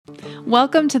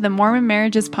Welcome to the Mormon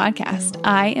Marriages Podcast.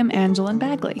 I am Angelyn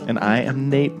Bagley. And I am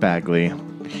Nate Bagley.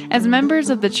 As members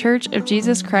of the Church of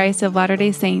Jesus Christ of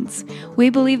Latter-day Saints, we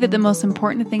believe that the most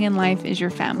important thing in life is your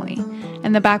family,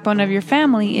 and the backbone of your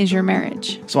family is your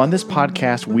marriage. So on this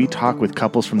podcast, we talk with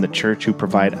couples from the church who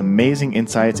provide amazing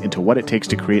insights into what it takes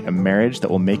to create a marriage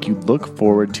that will make you look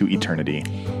forward to eternity.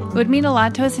 It would mean a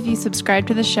lot to us if you subscribe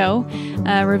to the show,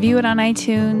 review it on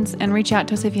iTunes, and reach out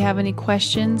to us if you have any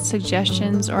questions,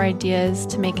 suggestions, or ideas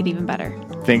to make it even better.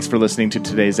 Thanks for listening to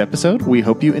today's episode. We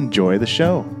hope you enjoy the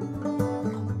show.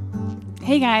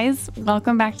 Hey guys,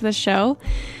 welcome back to the show.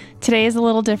 Today is a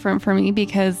little different for me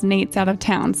because Nate's out of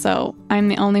town, so I'm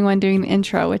the only one doing the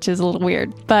intro, which is a little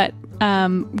weird, but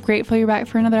grateful you're back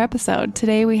for another episode.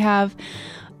 Today we have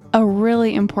a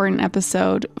really important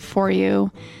episode for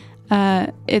you.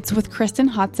 It's with Kristen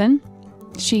Hodson.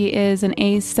 She is an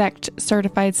AASECT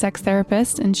certified sex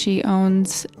therapist, and she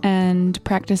owns and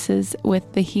practices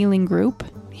with the Healing Group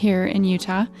here in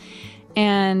Utah.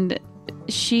 And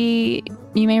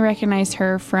you may recognize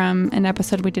her from an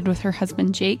episode we did with her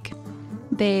husband, Jake.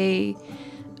 They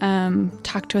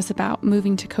talked to us about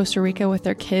moving to Costa Rica with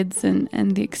their kids and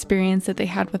the experience that they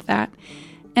had with that.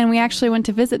 And we actually went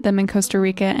to visit them in Costa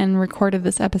Rica and recorded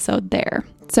this episode there.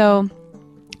 So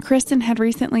Kristen had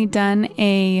recently done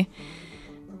a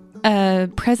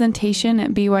presentation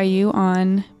at BYU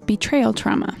on betrayal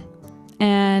trauma.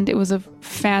 And it was a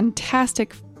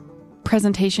fantastic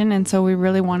presentation, and so we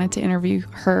really wanted to interview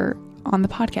her on the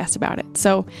podcast about it.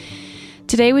 So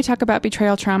today we talk about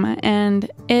betrayal trauma, and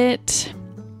it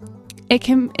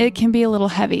can be a little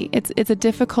heavy. It's a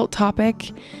difficult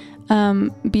topic.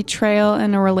 Betrayal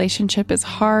in a relationship is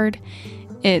hard.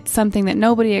 It's something that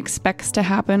nobody expects to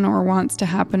happen or wants to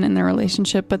happen in their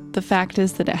relationship, but the fact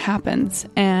is that it happens.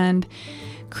 And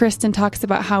Kristen talks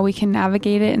about how we can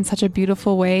navigate it in such a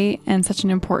beautiful way and such an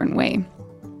important way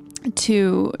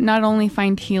to not only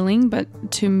find healing,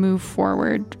 but to move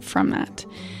forward from that.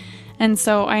 And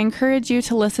so I encourage you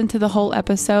to listen to the whole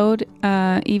episode,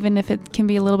 even if it can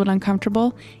be a little bit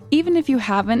uncomfortable. Even if you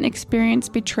haven't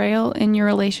experienced betrayal in your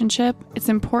relationship, it's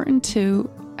important to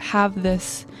have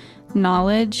this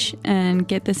knowledge and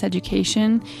get this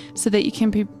education so that you can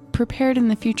be prepared in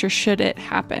the future should it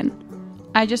happen.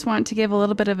 I just want to give a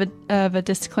little bit of a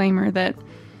disclaimer that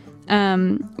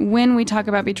when we talk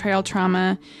about betrayal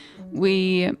trauma,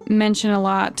 we mention a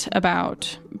lot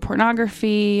about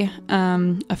pornography,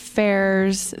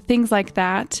 affairs, things like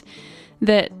that,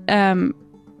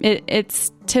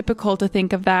 it's typical to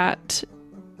think of that,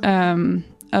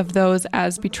 of those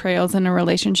as betrayals in a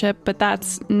relationship, but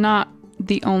that's not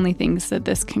the only things that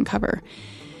this can cover.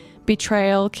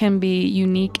 Betrayal can be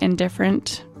unique and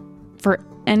different for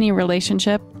any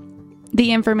relationship.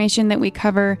 The information that we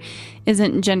cover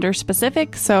isn't gender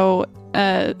specific, so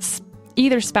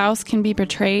either spouse can be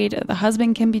betrayed, the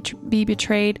husband can be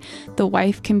betrayed, the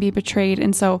wife can be betrayed.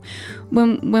 And so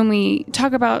when we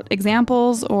talk about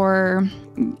examples or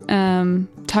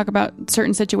talk about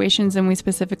certain situations and we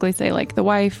specifically say like the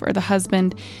wife or the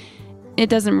husband, it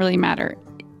doesn't really matter.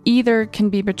 Either can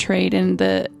be betrayed, and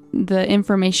the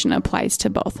information applies to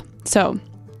both. So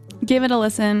give it a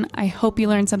listen. I hope you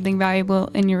learned something valuable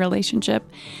in your relationship.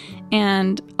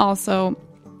 And also,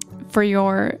 for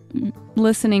your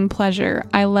listening pleasure,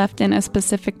 I left in a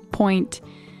specific point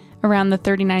around the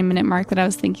 39-minute mark that I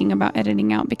was thinking about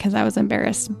editing out because I was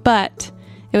embarrassed. But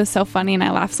it was so funny and I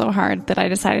laughed so hard that I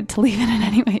decided to leave it in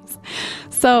anyways.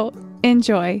 So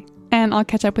enjoy, and I'll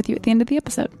catch up with you at the end of the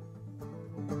episode.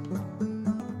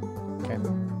 Okay.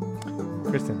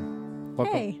 Kristen,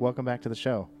 welcome back to the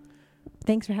show.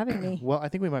 Thanks for having me. Well, I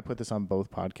think we might put this on both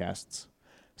podcasts.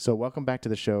 So welcome back to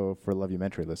the show for Love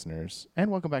Umentary listeners, and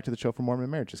welcome back to the show for Mormon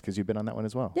Marriages, because you've been on that one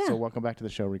as well. Yeah. So welcome back to the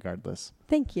show regardless.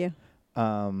 Thank you.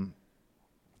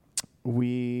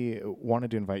 We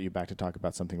wanted to invite you back to talk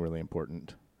about something really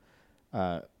important.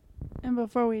 And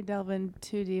before we delve in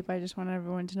too deep, I just want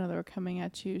everyone to know that we're coming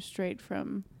at you straight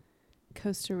from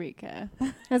Costa Rica.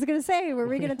 I was going to say, were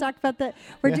we going to talk about that?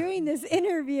 We're doing this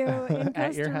interview in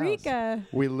Costa Rica.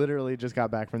 We literally just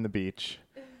got back from the beach.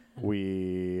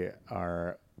 We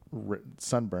are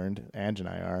sunburned. Ange and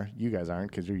I are. You guys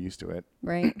aren't because you're used to it.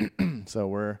 Right. So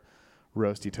we're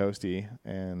roasty toasty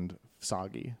and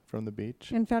soggy from the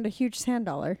beach. And found a huge sand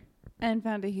dollar. And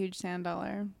found a huge sand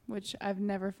dollar, which I've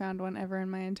never found one ever in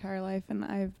my entire life. And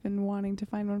I've been wanting to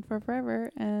find one for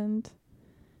forever and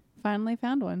finally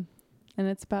found one. And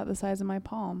it's about the size of my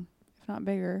palm, if not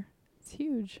bigger. It's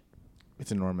huge.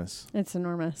 It's enormous. It's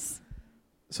enormous.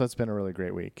 So it's been a really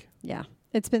great week. Yeah.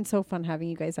 It's been so fun having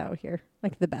you guys out here.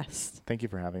 Like the best. Thank you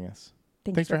for having us.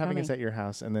 Thanks for having us at your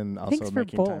house, and then also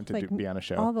making time to be on a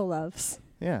show. All the loves.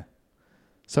 Yeah.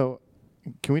 So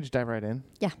can we just dive right in?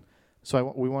 Yeah.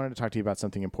 So we wanted to talk to you about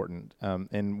something important,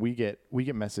 and we get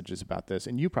messages about this,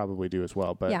 and you probably do as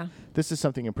well. But this is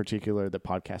something in particular that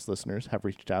podcast listeners have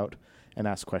reached out and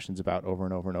asked questions about over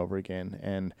and over and over again.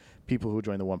 And people who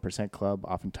join the 1% Club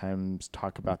oftentimes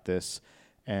talk about this,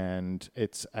 and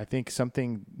it's, I think,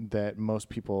 something that most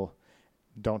people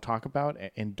don't talk about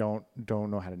and don't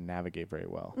know how to navigate very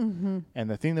well. Mm-hmm. And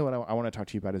the thing that I want to talk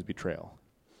to you about is betrayal.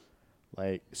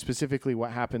 Like, specifically,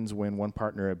 what happens when one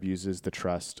partner abuses the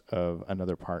trust of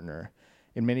another partner.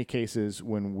 In many cases,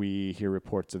 when we hear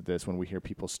reports of this, when we hear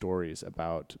people's stories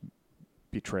about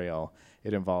betrayal,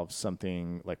 it involves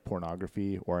something like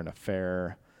pornography or an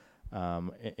affair,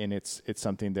 and it's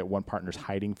something that one partner's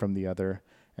hiding from the other,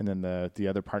 and then the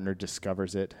other partner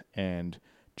discovers it and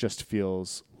just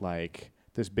feels like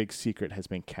this big secret has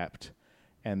been kept,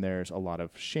 and there's a lot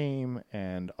of shame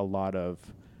and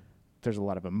there's a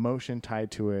lot of emotion tied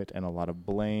to it and a lot of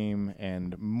blame,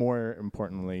 and more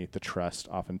importantly, the trust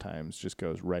oftentimes just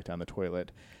goes right down the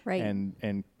toilet. Right.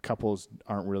 And couples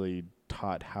aren't really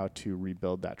taught how to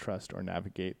rebuild that trust or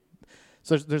navigate.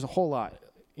 So there's a whole lot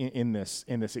in this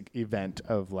event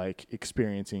of like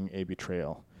experiencing a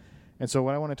betrayal. And so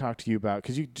what I want to talk to you about,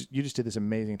 because you just did this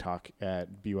amazing talk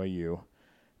at BYU,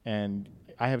 and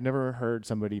I have never heard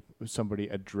somebody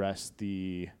address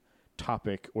the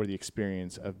topic or the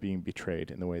experience of being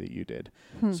betrayed in the way that you did.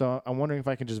 So I'm wondering if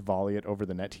I can just volley it over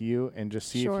the net to you and just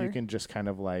see if you can just kind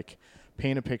of like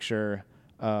paint a picture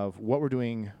of what we're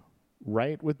doing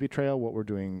right with betrayal, what we're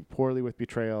doing poorly with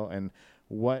betrayal, and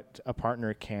what a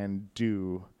partner can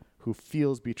do who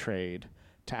feels betrayed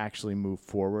to actually move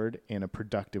forward in a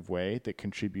productive way that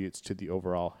contributes to the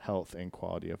overall health and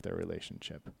quality of their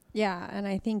relationship. Yeah, and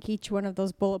I think each one of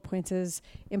those bullet points is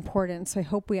important. So I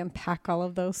hope we unpack all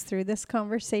of those through this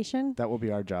conversation. That will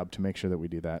be our job, to make sure that we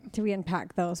do that. We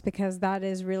unpack those, because that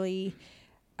is really,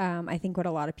 I think, what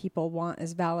a lot of people want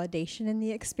is validation in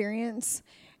the experience,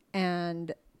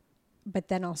 but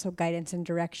then also guidance and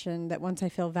direction that once I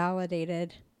feel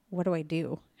validated, what do I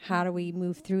do? How do we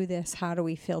move through this? How do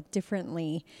we feel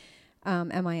differently?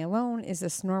 Am I alone? Is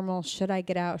this normal? Should I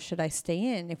get out? Should I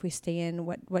stay in? If we stay in,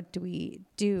 what do we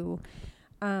do?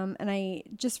 And I,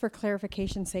 just for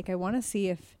clarification's sake, I want to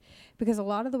see because a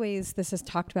lot of the ways this is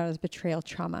talked about is betrayal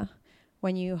trauma.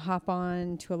 When you hop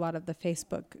on to a lot of the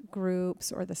Facebook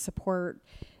groups or the support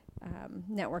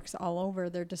networks all over,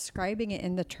 they're describing it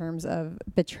in the terms of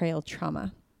betrayal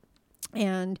trauma.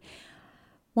 And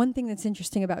one thing that's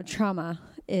interesting about trauma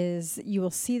is you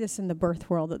will see this in the birth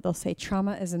world, that they'll say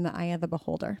trauma is in the eye of the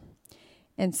beholder.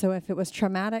 And so if it was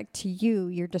traumatic to you,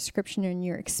 your description and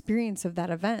your experience of that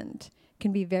event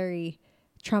can be very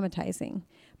traumatizing.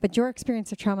 But your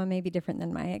experience of trauma may be different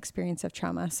than my experience of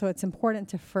trauma. So it's important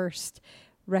to first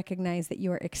recognize that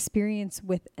your experience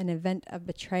with an event of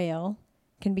betrayal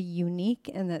can be unique,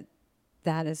 and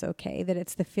that is okay, that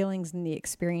it's the feelings and the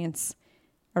experience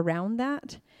around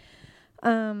that.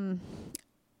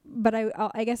 But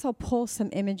I guess I'll pull some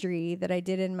imagery that I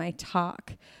did in my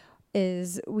talk.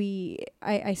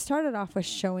 I started off with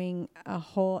showing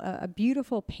a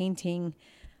beautiful painting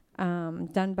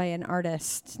done by an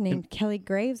artist named Kelly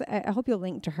Graves. I hope you'll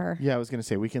link to her. Yeah, I was going to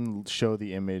say we can show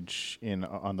the image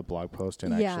on the blog post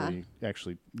and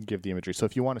actually give the imagery. So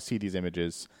if you want to see these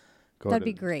images, that'd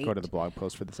be great. Go to the blog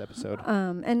post for this episode.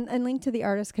 And link to the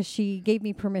artist, because she gave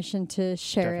me permission to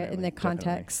share it in the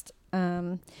context.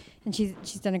 And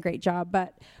she's done a great job.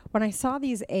 But when I saw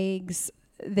these eggs,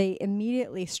 they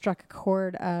immediately struck a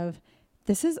chord of,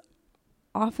 this is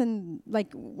often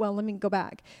like, well, let me go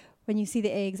back. When you see the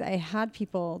eggs, I had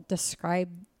people describe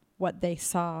what they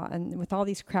saw. And with all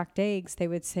these cracked eggs, they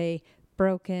would say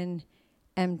broken,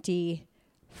 empty,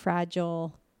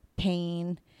 fragile,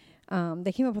 pain.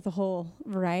 They came up with a whole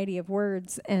variety of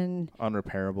words, and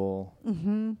unrepairable.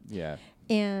 Mm-hmm. Yeah.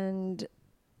 And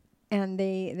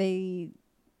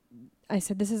I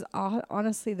said, this is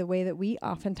honestly the way that we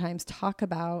oftentimes talk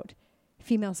about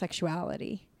female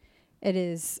sexuality. It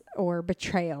is, or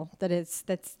betrayal, that's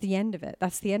the end of it.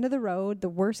 That's the end of the road. The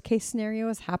worst case scenario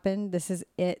has happened. This is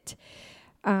it.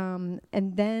 And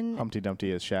then Humpty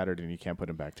Dumpty is shattered and you can't put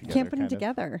them back together. Can't put them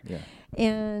together. Yeah.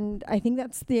 And I think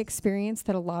that's the experience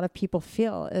that a lot of people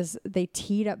feel, is they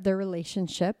teed up their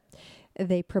relationship.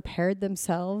 They prepared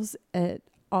themselves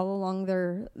all along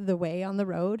the way on the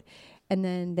road. And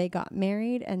then they got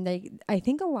married, and I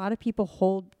think a lot of people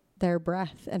hold their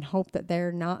breath and hope that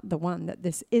they're not the one, that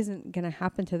this isn't going to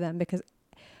happen to them, because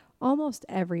almost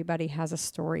everybody has a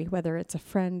story, whether it's a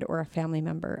friend or a family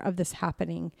member, of this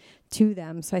happening to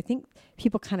them. So I think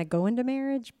people kind of go into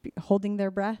marriage holding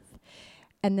their breath,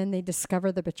 and then they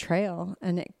discover the betrayal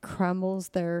and it crumbles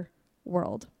their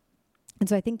world. And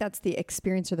so I think that's the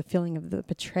experience or the feeling of the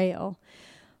betrayal.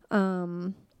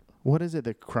 What is it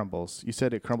that crumbles? You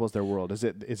said it crumbles their world. Is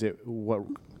it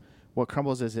what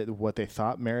crumbles? Is it what they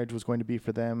thought marriage was going to be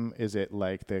for them? Is it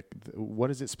like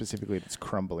what is it specifically that's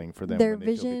crumbling for them? Their when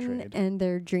they feel vision betrayed? and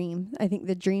their dream. I think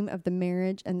the dream of the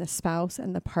marriage and the spouse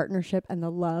and the partnership and the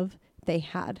love they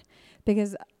had.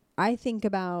 Because I think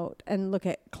about and look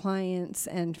at clients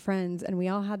and friends, and we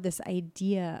all had this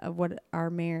idea of what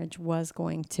our marriage was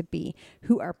going to be,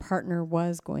 who our partner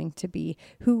was going to be,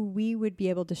 who we would be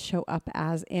able to show up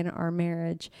as in our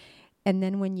marriage. And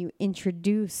then when you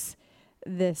introduce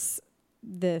this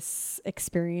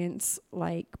experience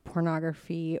like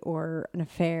pornography or an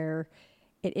affair,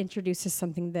 it introduces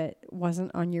something that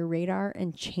wasn't on your radar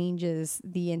and changes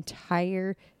the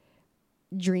entire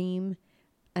dream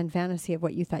and fantasy of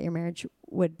what you thought your marriage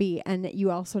would be. And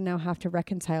you also now have to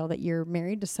reconcile that you're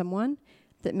married to someone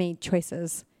that made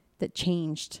choices that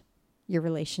changed your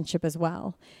relationship as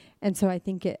well. And so I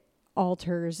think it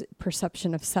alters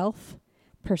perception of self,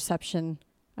 perception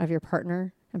of your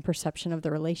partner, and perception of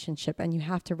the relationship. And you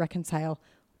have to reconcile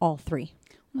all three.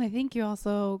 Well, I think you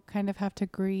also kind of have to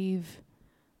grieve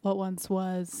what once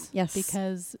was. Yes.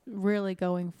 Because really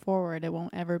going forward, it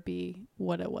won't ever be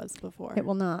what it was before. It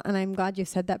will not. And I'm glad you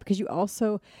said that, because you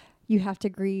have to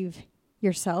grieve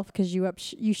yourself, because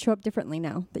you show up differently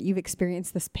now that you've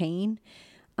experienced this pain.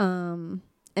 And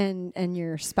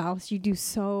your spouse, you do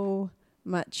so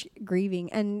much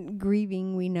grieving, and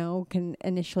grieving, we know, can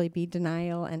initially be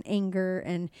denial and anger,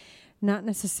 and not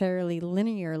necessarily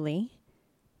linearly,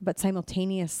 but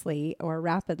simultaneously or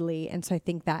rapidly. And so I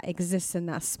think that exists in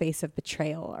that space of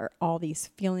betrayal, or all these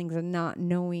feelings and not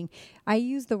knowing. I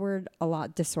use the word a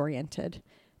lot, disoriented,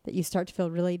 that you start to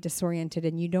feel really disoriented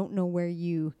and you don't know where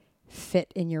you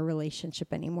fit in your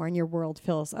relationship anymore, and your world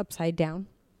feels upside down.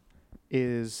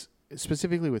 Is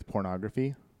specifically with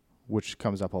pornography, which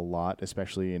comes up a lot,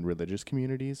 especially in religious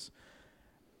communities,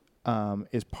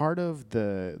 is part of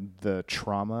the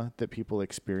trauma that people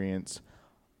experience.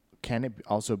 Can it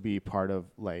also be part of,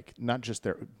 like, not just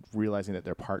their realizing that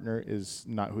their partner is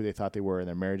not who they thought they were and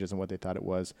their marriage isn't what they thought it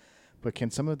was, but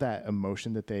can some of that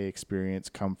emotion that they experience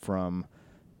come from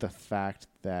the fact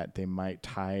that they might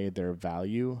tie their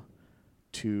value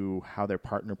to how their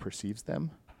partner perceives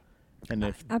them? And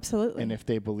if Absolutely. And if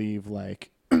they believe,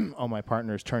 like, oh, my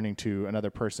partner is turning to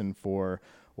another person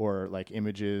or like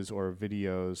images or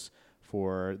videos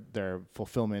for their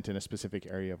fulfillment in a specific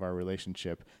area of our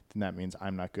relationship, then that means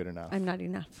I'm not good enough. I'm not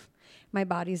enough. My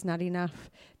body's not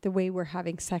enough. The way we're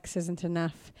having sex isn't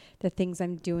enough. The things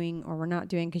I'm doing or we're not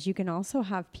doing. Because you can also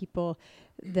have people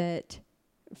that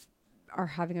are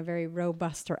having a very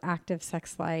robust or active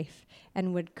sex life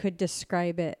and could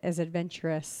describe it as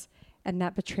adventurous, and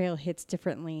that betrayal hits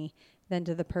differently than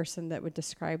to the person that would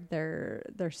describe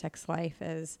their sex life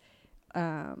as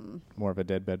more of a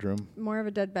dead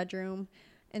bedroom.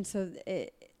 And so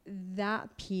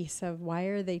that piece of, why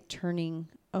are they turning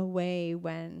away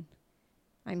when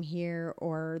I'm here,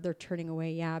 or they're turning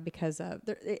away, because of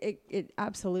it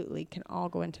absolutely can all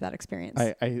go into that experience.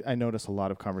 I notice a lot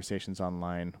of conversations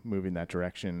online moving that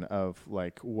direction of,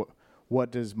 like, what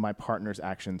does my partner's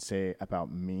actions say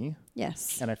about me?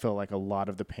 Yes. And I feel like a lot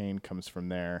of the pain comes from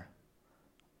there.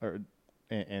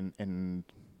 And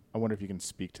I wonder if you can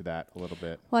speak to that a little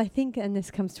bit. Well, I think, and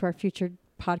this comes to our future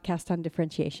podcast on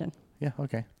differentiation. Yeah,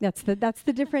 okay. That's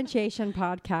the differentiation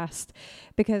podcast,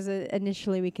 because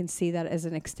initially we can see that as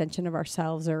an extension of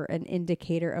ourselves, or an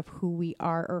indicator of who we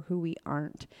are or who we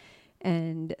aren't.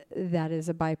 And that is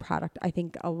a byproduct. I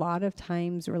think a lot of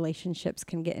times relationships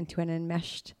can get into an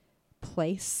enmeshed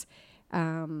place.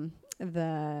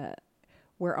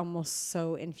 We're almost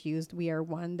so infused. We are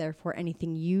one. Therefore,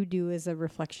 anything you do is a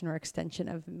reflection or extension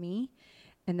of me.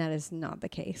 And that is not the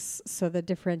case. So the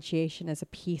differentiation is a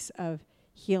piece of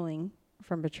healing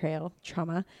from betrayal,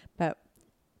 trauma. But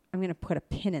I'm going to put a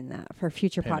pin in that for a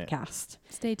future podcast.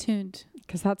 Stay tuned.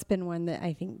 Because that's been one that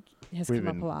I think has come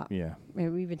up a lot. Yeah.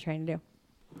 We've been trying to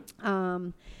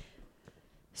do.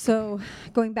 So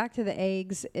going back to the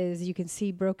eggs, is you can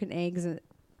see broken eggs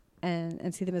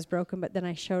and see them as broken. But then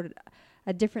I showed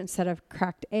a different set of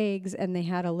cracked eggs, and they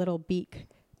had a little beak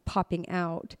popping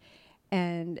out,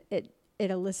 and it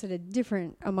elicited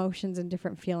different emotions and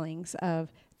different feelings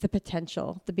of the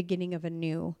potential, the beginning of a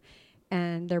new,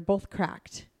 and they're both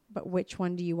cracked, but which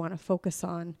one do you want to focus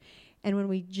on? And when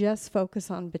we just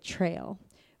focus on betrayal,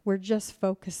 we're just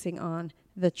focusing on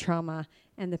the trauma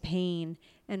and the pain.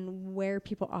 And where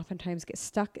people oftentimes get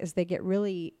stuck is they get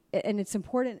really, and it's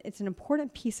an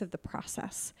important piece of the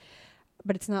process,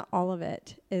 but it's not all of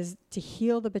it, is to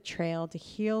heal the betrayal, to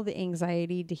heal the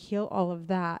anxiety, to heal all of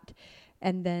that.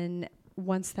 And then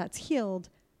once that's healed,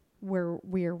 we're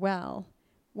well.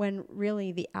 When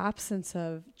really the absence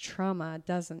of trauma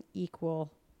doesn't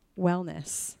equal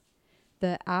wellness.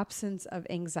 The absence of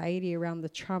anxiety around the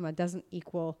trauma doesn't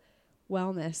equal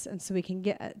wellness. And so we can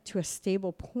get to a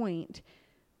stable point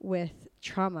with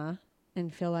trauma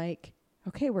and feel like,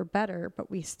 okay, we're better,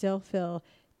 but we still feel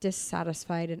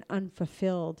dissatisfied and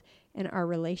unfulfilled in our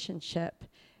relationship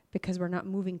because we're not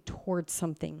moving towards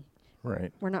something.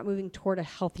 Right. We're not moving toward a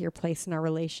healthier place in our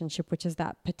relationship, which is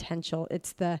that potential.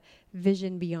 It's the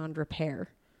vision beyond repair.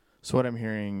 So what I'm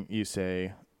hearing you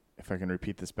say, if I can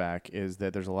repeat this back, is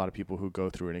that there's a lot of people who go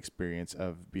through an experience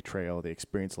of betrayal. They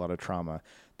experience a lot of trauma.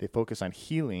 They focus on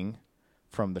healing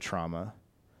from the trauma,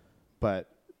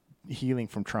 but healing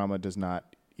from trauma does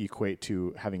not equate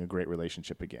to having a great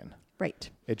relationship again. Right.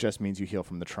 It just means you heal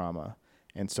from the trauma.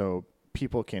 And so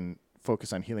people can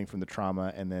focus on healing from the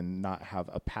trauma and then not have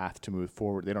a path to move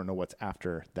forward. They don't know what's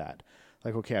after that.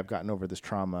 Like, okay, I've gotten over this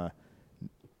trauma.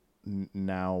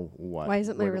 Now what? Why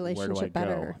isn't my where do I relationship go?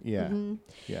 better? Yeah. Mm-hmm.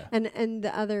 Yeah. And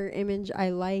the other image I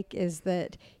like is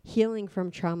that healing from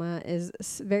trauma is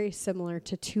very similar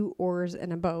to two oars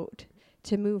in a boat.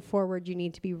 To move forward, you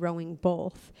need to be rowing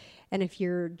both. And if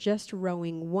you're just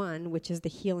rowing one, which is the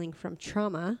healing from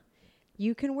trauma,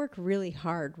 you can work really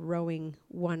hard rowing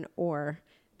one oar,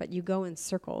 but you go in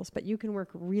circles. But you can work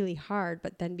really hard,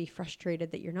 but then be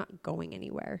frustrated that you're not going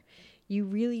anywhere. You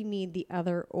really need the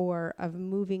other oar of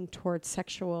moving towards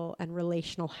sexual and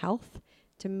relational health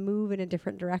to move in a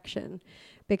different direction.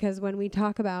 Because when we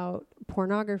talk about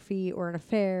pornography or an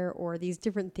affair or these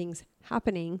different things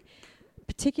happening,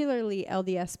 particularly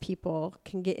LDS people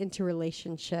can get into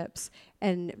relationships,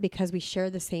 and because we share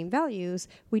the same values,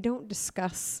 we don't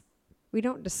discuss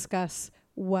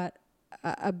what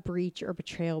a breach or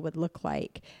betrayal would look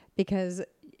like. Because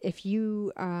if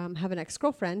you have an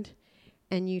ex-girlfriend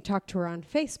and you talk to her on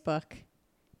Facebook,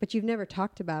 but you've never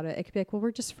talked about it, it could be like, well,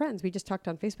 we're just friends. We just talked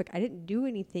on Facebook. I didn't do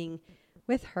anything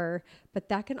with her, but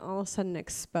that can all of a sudden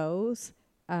expose,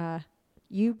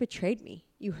 you betrayed me.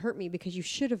 You hurt me because you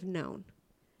should have known.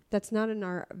 That's not in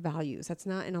our values. That's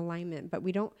not in alignment, but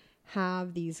we don't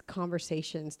have these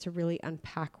conversations to really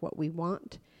unpack what we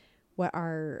want.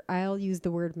 I'll use the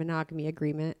word monogamy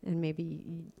agreement, and maybe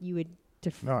you would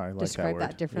describe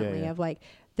that differently. Yeah. Of like,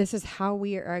 this is how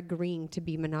we are agreeing to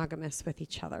be monogamous with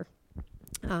each other.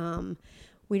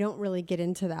 We don't really get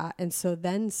into that. And so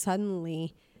then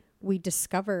suddenly we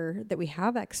discover that we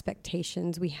have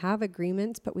expectations, we have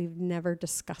agreements, but we've never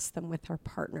discussed them with our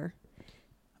partner.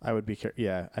 I would be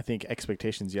I think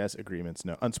expectations, yes. Agreements,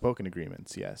 no. Unspoken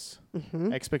agreements, yes.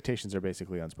 Mm-hmm. Expectations are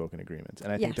basically unspoken agreements.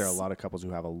 And I think there are a lot of couples who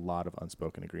have a lot of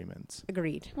unspoken agreements.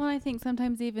 Agreed. Well, I think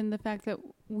sometimes even the fact that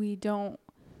we don't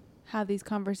have these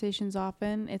conversations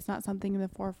often, it's not something in the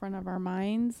forefront of our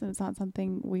minds, and it's not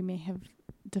something we may have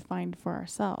defined for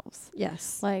ourselves.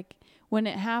 Yes. Like when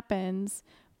it happens,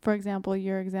 for example,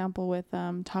 your example with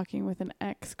talking with an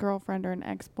ex-girlfriend or an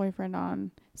ex-boyfriend on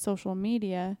social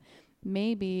media,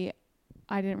 maybe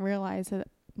I didn't realize that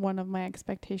one of my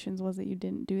expectations was that you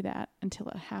didn't do that until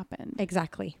it happened.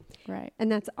 Exactly. Right.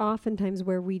 And that's oftentimes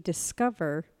where we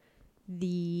discover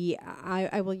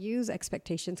I will use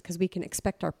expectations because we can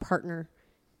expect our partner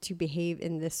to behave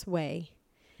in this way,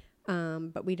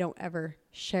 but we don't ever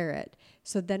share it.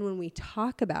 So then when we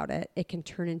talk about it, it can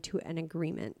turn into an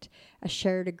agreement, a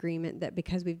shared agreement that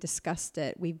because we've discussed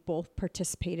it, we've both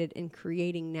participated in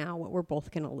creating now what we're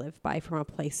both going to live by from a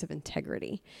place of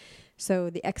integrity. So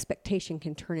the expectation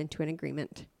can turn into an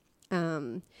agreement.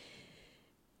 And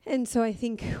so I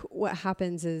think what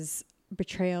happens is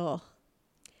betrayal,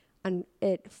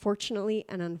 it fortunately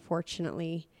and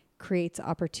unfortunately creates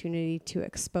opportunity to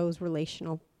expose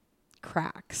relational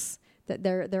cracks. That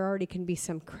there already can be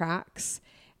some cracks,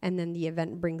 and then the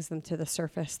event brings them to the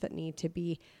surface that need to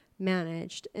be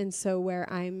managed. And so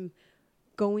where I'm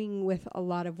going with a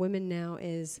lot of women now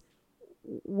is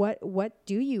what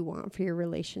do you want for your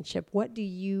relationship? What do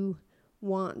you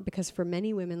want? Because for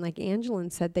many women, like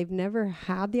Angelin said, they've never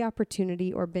had the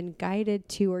opportunity or been guided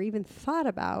to or even thought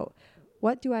about,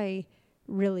 what do I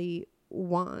really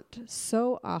want?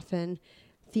 So often,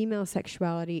 female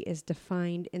sexuality is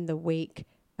defined in the wake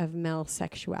of male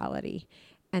sexuality.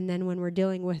 And then when we're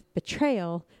dealing with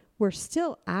betrayal, we're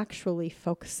still actually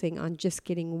focusing on just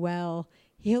getting well,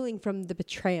 healing from the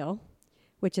betrayal,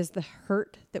 which is the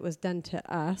hurt that was done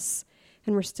to us,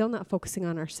 and we're still not focusing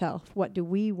on ourselves. What do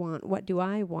we want? What do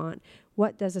I want?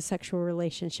 What does a sexual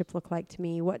relationship look like to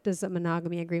me? What does a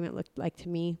monogamy agreement look like to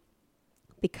me?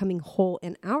 Becoming whole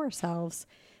in ourselves,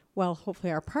 well,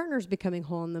 hopefully our partner's becoming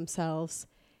whole in themselves,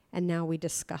 and now we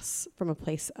discuss from a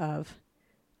place of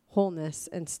wholeness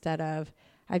instead of,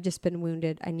 I've just been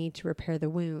wounded, I need to repair the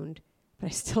wound, but I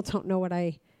still don't know what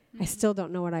I still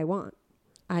don't know what I want.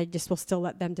 I just will still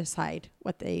let them decide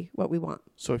what we want.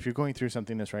 So if you're going through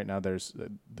something this right now,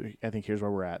 I think here's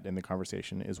where we're at in the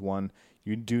conversation is, one,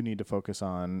 you do need to focus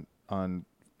on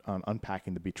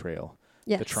unpacking the betrayal,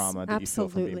 yes, the trauma that you feel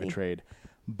from being betrayed.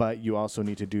 But you also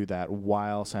need to do that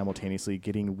while simultaneously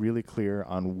getting really clear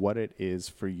on what it is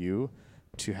for you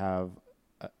to have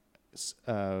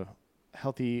a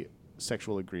healthy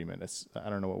sexual agreement. I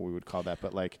don't know what we would call that,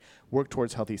 but like work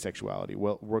towards healthy sexuality.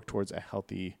 Well, work towards a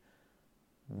healthy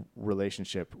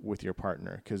relationship with your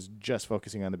partner, because just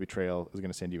focusing on the betrayal is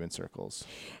going to send you in circles.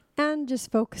 And just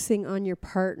focusing on your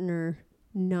partner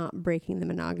not breaking the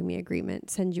monogamy agreement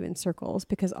sends you in circles,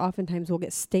 because oftentimes we'll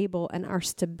get stable and our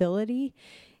stability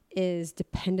is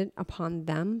dependent upon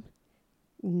them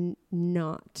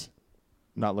not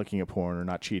looking at porn or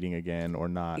not cheating again or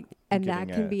not. And that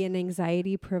can be an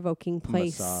anxiety provoking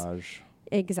place. Massage.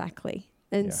 Exactly.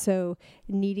 And so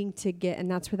needing to get,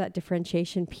 and that's where that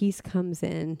differentiation piece comes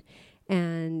in.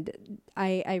 And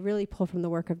I really pull from the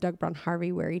work of Doug Braun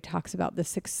Harvey, where he talks about the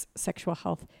 6 sexual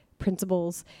health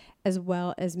principles, as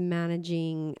well as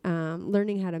managing,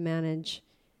 learning how to manage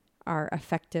our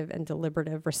effective and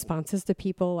deliberative responses to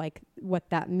people. Like what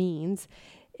that means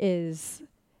is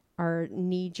our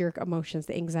knee-jerk emotions,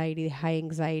 the anxiety, the high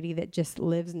anxiety that just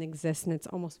lives and exists, and it's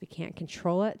almost we can't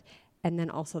control it. And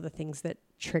then also the things that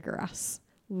trigger us,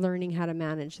 learning how to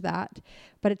manage that.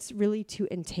 But it's really to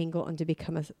entangle and to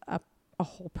become a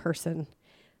whole person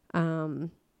in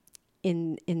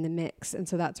the mix. And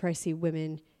so that's where I see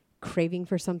women craving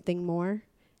for something more,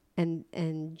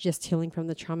 and just healing from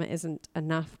the trauma isn't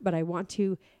enough. But I want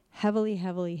to heavily,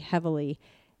 heavily, heavily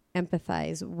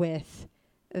empathize with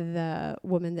the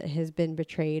woman that has been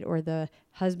betrayed, or the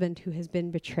husband who has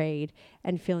been betrayed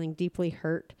and feeling deeply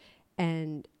hurt,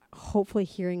 and hopefully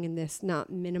hearing in this, not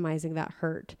minimizing that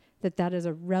hurt, that is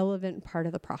a relevant part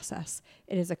of the process.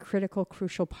 It is a critical,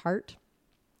 crucial part.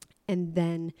 And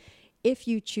then if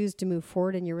you choose to move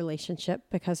forward in your relationship,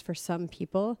 because for some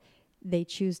people, they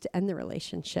choose to end the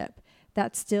relationship,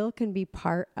 that still can be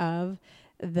part of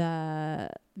the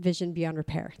vision beyond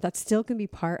repair. That still can be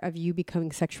part of you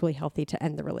becoming sexually healthy to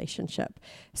end the relationship.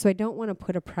 So I don't want to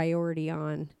put a priority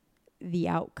on the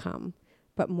outcome,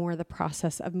 but more the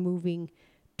process of moving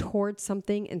towards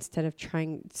something instead of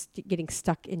getting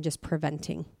stuck in just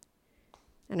preventing.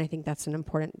 And I think that's an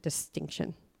important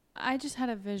distinction. I just had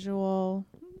a visual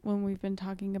when we've been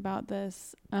talking about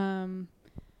this. When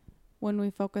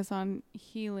we focus on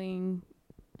healing,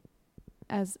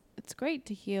 as it's great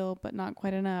to heal, but not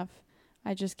quite enough.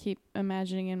 I just keep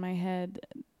imagining in my head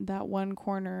that one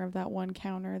corner of that one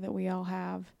counter that we all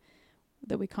have,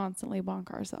 that we constantly bonk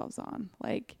ourselves on.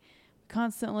 Like,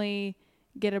 constantly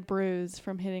get a bruise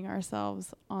from hitting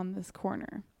ourselves on this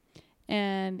corner.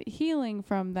 And healing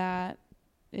from that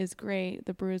is great.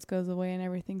 The bruise goes away and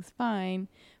everything's fine,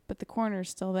 but the corner's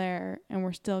still there and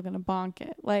we're still going to bonk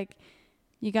it. Like,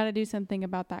 you got to do something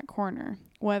about that corner,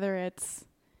 whether it's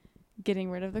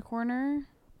getting rid of the corner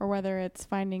or whether it's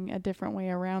finding a different way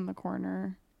around the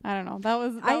corner. I don't know.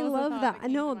 I love that.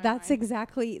 No, that's mind.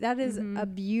 Exactly. That is a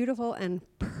beautiful and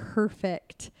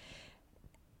perfect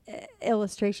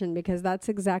illustration, because that's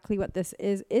exactly what this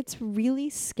is. It's really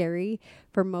scary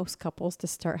for most couples to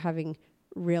start having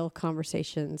real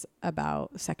conversations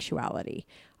about sexuality.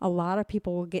 A lot of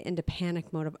people will get into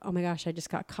panic mode of, oh my gosh, I just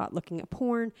got caught looking at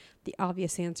porn. The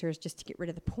obvious answer is just to get rid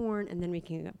of the porn, and then we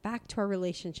can get back to our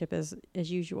relationship as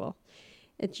usual.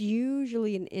 It's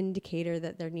usually an indicator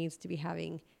that there needs to be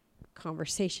having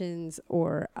conversations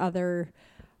or other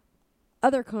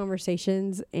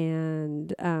conversations,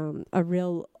 and a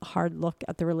real hard look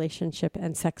at the relationship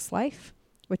and sex life,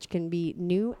 which can be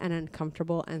new and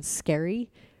uncomfortable and scary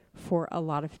for a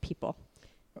lot of people.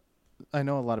 I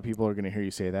know a lot of people are going to hear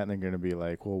you say that, and they're going to be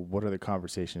like, well, what are the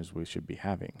conversations we should be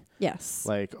having? Yes.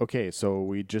 Like, okay, so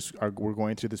we're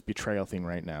going through this betrayal thing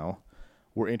right now.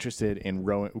 We're interested in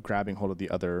grabbing hold of the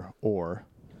other oar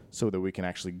so that we can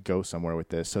actually go somewhere with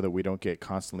this, so that we don't get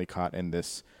constantly caught in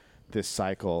this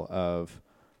cycle of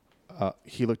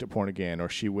he looked at porn again, or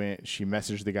she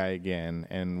messaged the guy again,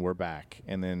 and we're back.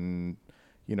 And then,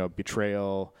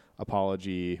 betrayal.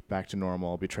 apology, back to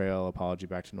normal, betrayal, apology,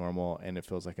 back to normal, and it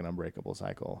feels like an unbreakable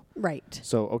cycle. Right.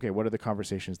 So, okay, what are the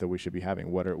conversations that we should be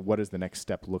having? What does the next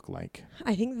step look like?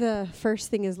 I think the first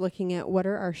thing is looking at what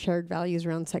are our shared values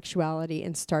around sexuality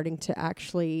and starting to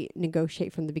actually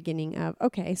negotiate from the beginning of,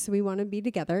 okay, so we want to be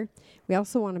together. We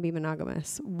also want to be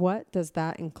monogamous. What does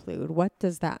that include? What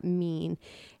does that mean?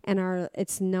 And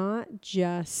it's not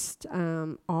just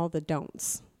all the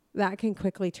don'ts. That can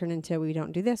quickly turn into we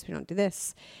don't do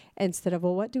this, instead of,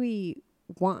 well, what do we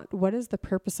want? What is the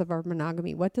purpose of our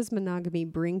monogamy? What does monogamy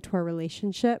bring to our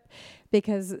relationship?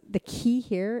 Because the key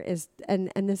here is,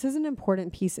 and this is an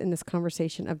important piece in this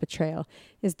conversation of betrayal,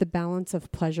 is the balance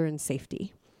of pleasure and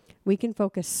safety. We can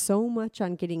focus so much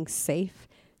on getting safe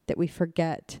that we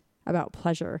forget about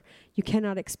pleasure. You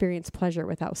cannot experience pleasure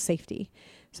without safety.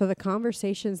 So the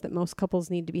conversations that most couples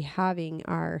need to be having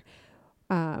are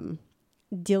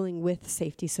dealing with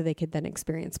safety so they could then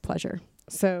experience pleasure.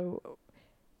 So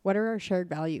what are our shared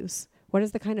values? What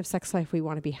is the kind of sex life we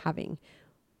want to be having?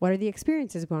 What are the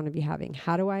experiences we want to be having?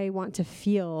 How do I want to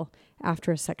feel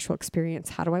after a sexual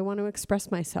experience? How do I want to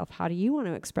express myself? How do you want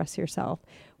to express yourself?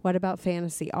 What about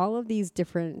fantasy? All of these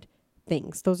different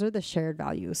things. Those are the shared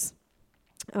values.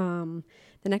 The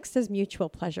next is mutual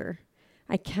pleasure.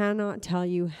 I cannot tell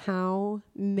you how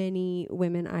many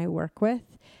women I work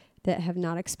with that have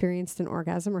not experienced an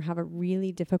orgasm or have a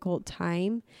really difficult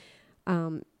time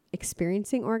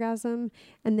experiencing orgasm,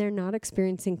 and they're not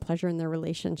experiencing pleasure in their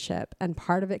relationship. And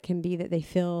part of it can be that they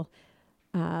feel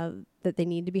that they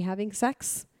need to be having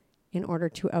sex in order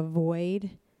to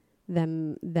avoid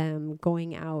them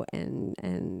going out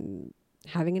and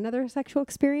having another sexual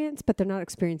experience, but they're not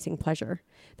experiencing pleasure.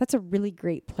 That's a really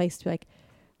great place to be like,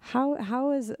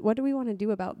 what do we want to do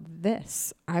about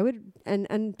this? I would,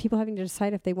 and people having to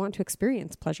decide if they want to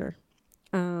experience pleasure.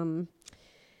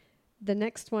 The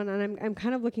next one, and I'm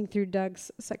kind of looking through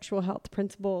Doug's sexual health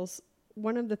principles.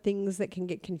 One of the things that can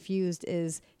get confused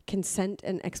is consent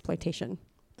and exploitation.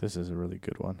 This is a really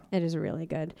good one. It is really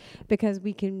good because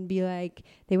we can be like,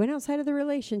 they went outside of the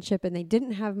relationship and they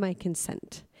didn't have my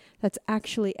consent. That's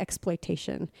actually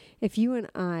exploitation. If you and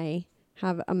I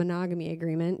have a monogamy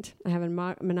agreement, I have a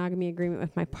monogamy agreement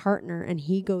with my partner, and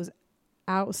he goes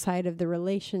outside of the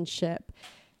relationship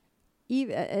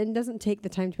and doesn't take the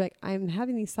time to be like, I'm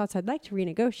having these thoughts, I'd like to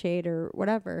renegotiate or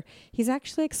whatever. He's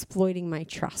actually exploiting my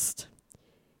trust.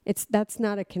 That's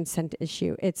not a consent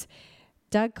issue.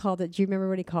 Doug called it, do you remember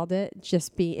what he called it?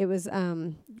 It was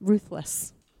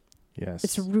ruthless. Yes.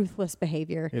 It's ruthless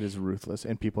behavior. It is ruthless,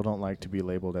 and people don't like to be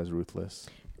labeled as ruthless.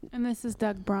 And this is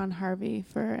Doug Braun Harvey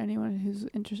for anyone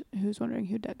who's wondering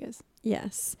who Doug is.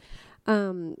 Yes.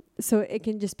 So it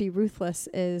can just be ruthless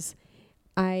is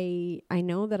I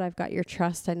know that I've got your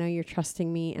trust. I know you're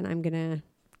trusting me, and I'm going to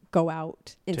go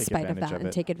out in spite of that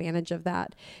and take advantage of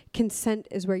that. Consent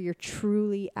is where you're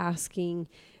truly asking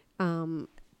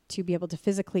to be able to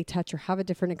physically touch or have a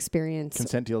different experience.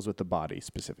 Consent deals with the body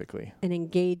specifically. And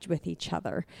engage with each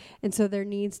other. And so there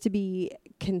needs to be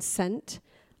consent.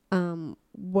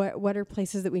 What are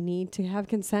places that we need to have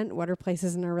consent? What are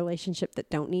places in our relationship that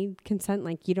don't need consent?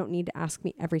 Like, you don't need to ask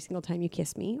me every single time you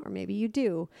kiss me, or maybe you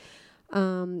do.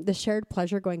 The shared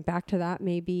pleasure, going back to that,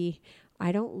 maybe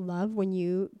I don't love when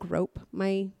you grope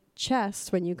my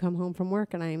chest when you come home from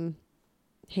work and I'm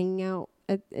hanging out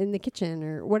in the kitchen,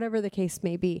 or whatever the case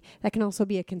may be. That can also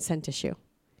be a consent issue.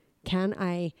 Can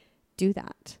I do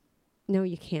that? No,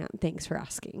 you can't. Thanks for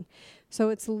asking. So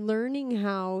it's learning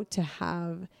how to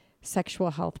have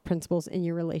sexual health principles in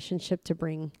your relationship to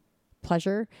bring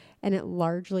pleasure. And it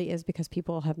largely is because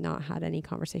people have not had any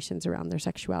conversations around their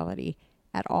sexuality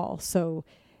at all. So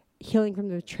healing from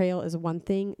the betrayal is one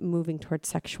thing. Moving towards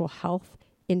sexual health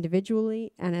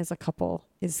individually and as a couple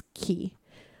is key.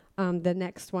 The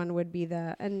next one would be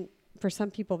and for some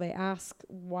people they ask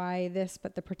why this,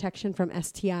 but the protection from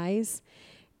STIs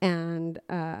and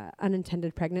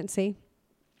unintended pregnancy.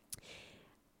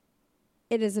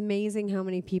 It is amazing how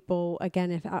many people,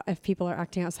 again, if people are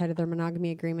acting outside of their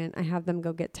monogamy agreement, I have them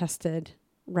go get tested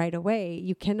right away.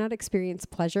 You cannot experience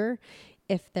pleasure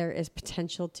if there is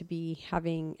potential to be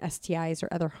having STIs or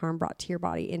other harm brought to your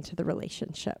body into the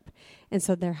relationship. And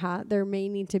so there may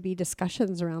need to be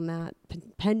discussions around that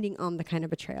depending on the kind of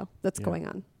betrayal that's going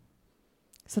on.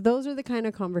 So those are the kind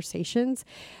of conversations.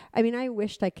 I mean, I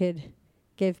wished I could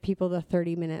give people the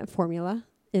 30-minute formula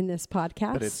in this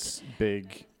podcast. But it's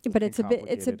big. But it's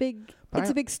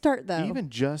a big start though.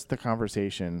 Even just the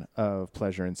conversation of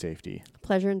pleasure and safety.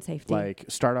 Pleasure and safety. Like,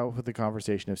 start out with the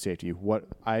conversation of safety. What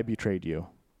I betrayed you.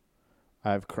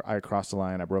 I crossed the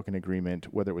line. I broke an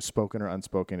agreement, whether it was spoken or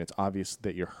unspoken. It's obvious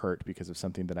that you're hurt because of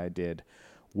something that I did.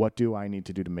 what do I need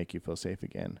to do to make you feel safe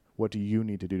again? What do you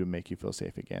need to do to make you feel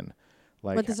safe again?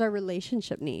 Like, what does our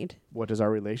relationship need? What does our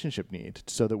relationship need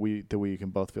so that we can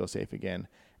both feel safe again?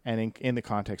 And in the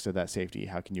context of that safety,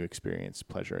 how can you experience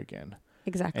pleasure again?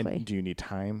 Exactly. And do you need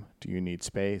time? Do you need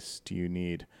space? Do you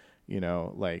need,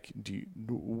 like,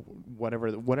 whatever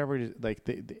it is, like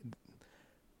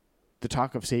the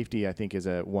talk of safety, I think, is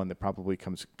one that probably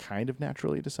comes kind of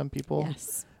naturally to some people.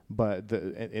 Yes. But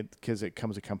because it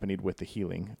comes accompanied with the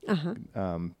healing,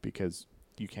 because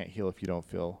you can't heal if you don't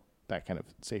feel that kind of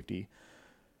safety.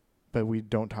 But we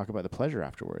don't talk about the pleasure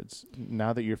afterwards.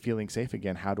 Now that you're feeling safe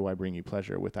again, how do I bring you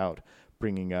pleasure without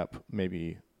bringing up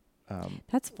maybe...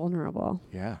 That's vulnerable.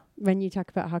 Yeah. When you talk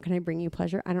about how can I bring you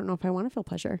pleasure, I don't know if I want to feel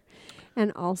pleasure.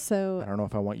 And also... I don't know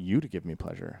if I want you to give me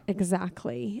pleasure.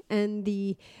 Exactly. And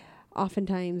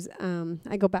oftentimes,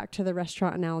 I go back to the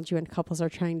restaurant analogy when couples are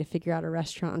trying to figure out a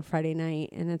restaurant on Friday night.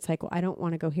 And it's like, well, I don't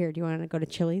want to go here. Do you want to go to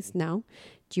Chili's? No.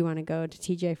 Do you want to go to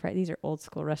TGI Fridays? These are old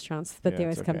school restaurants, but they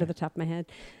always come to the top of my head.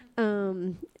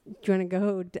 Do you want to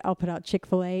go? I'll put out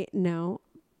Chick-fil-A. No.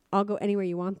 I'll go anywhere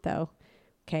you want, though.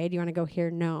 Okay. Do you want to go here?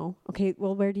 No. Okay.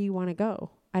 Well, where do you want to go?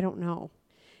 I don't know.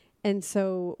 And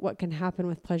so what can happen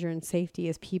with pleasure and safety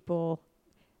is people,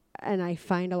 and I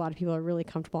find a lot of people are really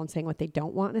comfortable in saying what they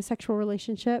don't want in a sexual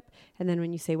relationship. And then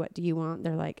when you say, what do you want?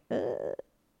 They're like,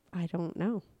 I don't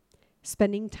know.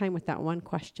 Spending time with that one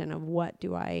question of what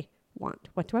do I want?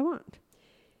 What do I want?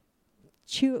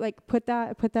 Put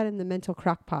that in the mental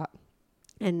crock pot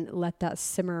and let that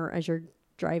simmer as you're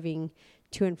driving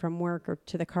to and from work or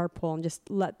to the carpool, and just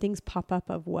let things pop up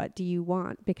of what do you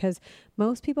want? Because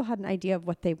most people had an idea of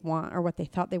what they want or what they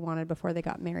thought they wanted before they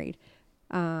got married,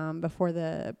 before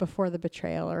the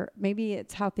betrayal, or maybe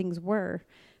it's how things were,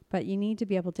 but you need to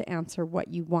be able to answer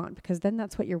what you want, because then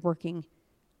that's what you're working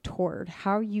toward.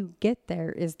 How you get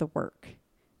there is the work.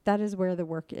 That is where the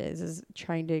work is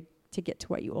trying to get to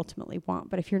what you ultimately want.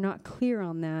 But if you're not clear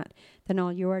on that, then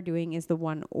all you are doing is the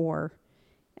one or,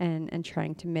 and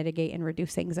trying to mitigate and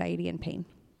reduce anxiety and pain.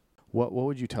 What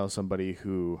would you tell somebody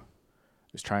who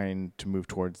is trying to move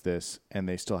towards this and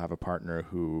they still have a partner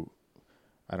who,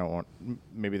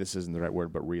 maybe this isn't the right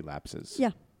word, but relapses?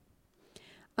 Yeah.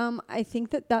 I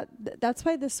think that's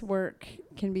why this work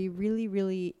can be really,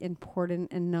 really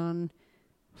important and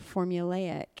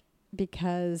non-formulaic,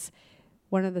 because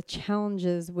one of the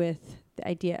challenges with the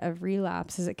idea of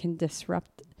relapse is it can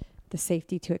disrupt the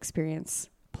safety to experience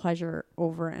pleasure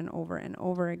over and over and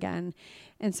over again.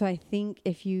 And so I think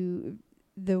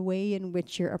the way in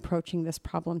which you're approaching this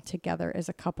problem together as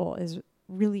a couple is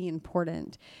really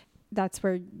important. That's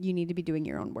where you need to be doing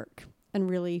your own work and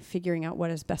really figuring out what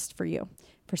is best for you.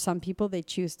 For some people, they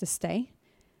choose to stay.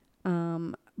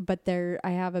 But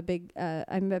I'm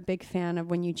a big fan of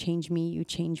when you change me, you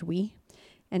change we.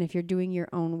 And if you're doing your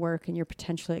own work and you're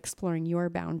potentially exploring your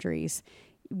boundaries,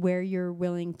 where you're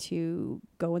willing to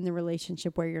go in the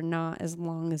relationship, where you're not, as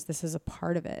long as this is a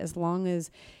part of it, as long as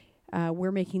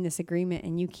we're making this agreement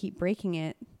and you keep breaking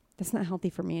it, that's not healthy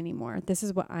for me anymore. This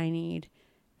is what I need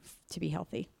to be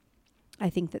healthy. I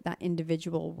think that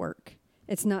individual work,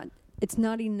 it's not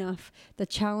enough. The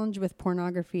challenge with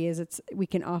pornography is we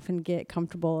can often get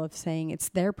comfortable of saying it's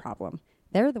their problem.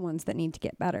 They're the ones that need to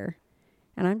get better.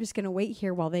 And I'm just going to wait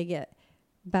here while they get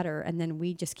better. And then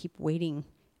we just keep waiting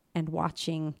and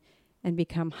watching and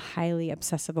become highly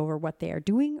obsessive over what they are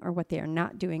doing or what they are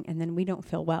not doing. And then we don't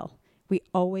feel well. We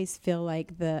always feel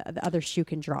like the other shoe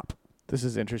can drop. This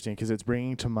is interesting because it's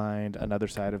bringing to mind another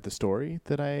side of the story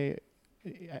that I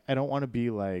don't want to be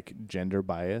like gender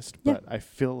biased, but I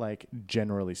feel like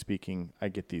generally speaking, I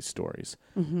get these stories.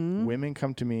 Mm-hmm. Women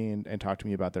come to me and talk to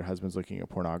me about their husbands looking at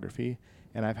pornography.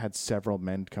 And I've had several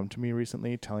men come to me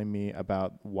recently telling me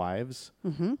about wives,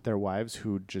 their wives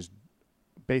who just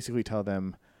basically tell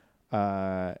them,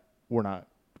 we're not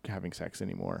having sex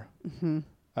anymore. Mm-hmm.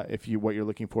 What you're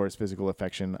looking for is physical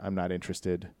affection, I'm not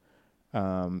interested.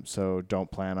 So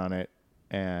don't plan on it.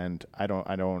 And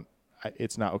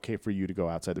it's not okay for you to go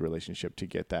outside the relationship to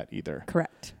get that either.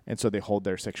 Correct. And so they hold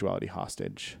their sexuality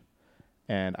hostage.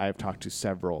 And I've talked to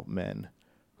several men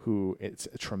who it's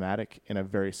traumatic in a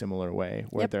very similar way,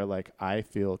 where they're like, I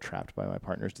feel trapped by my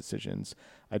partner's decisions.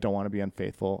 I don't want to be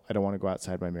unfaithful. I don't want to go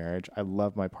outside my marriage. I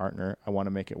love my partner. I want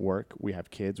to make it work. We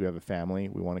have kids. We have a family.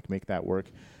 We want to make that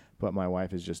work. But my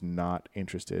wife is just not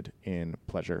interested in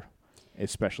pleasure,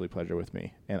 especially pleasure with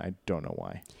me. And I don't know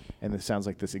why. And it sounds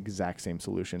like this exact same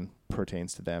solution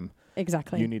pertains to them.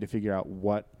 Exactly. You need to figure out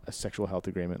what a sexual health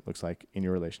agreement looks like in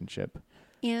your relationship.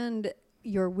 And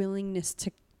your willingness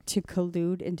to to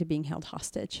collude into being held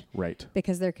hostage. Right.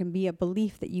 Because there can be a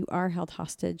belief that you are held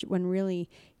hostage when really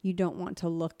you don't want to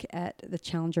look at the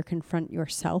challenge or confront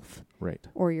yourself Right.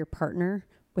 or your partner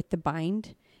with the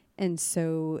bind. And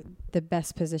so the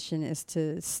best position is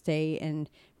to stay and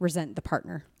resent the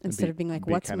partner instead of being like,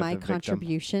 what's my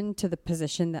contribution to the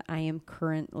position that I am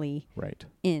currently right.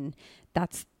 in?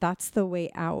 That's the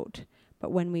way out.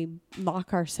 But when we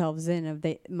lock ourselves in of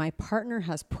my partner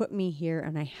has put me here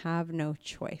and I have no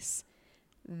choice.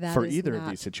 That For is either not of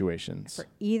these situations. For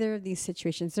either of these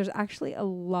situations. There's actually a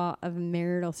lot of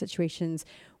marital situations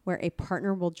where a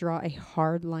partner will draw a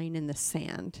hard line in the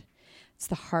sand. It's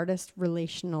the hardest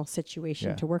relational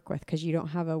situation to work with because you don't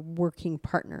have a working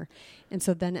partner. And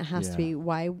so then it has to be,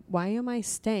 why am I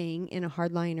staying in a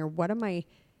hard line, or why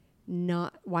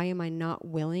am I not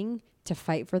willing to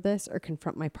fight for this or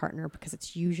confront my partner? Because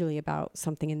it's usually about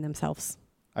something in themselves.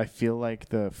 I feel like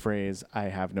the phrase "I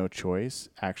have no choice"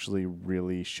 actually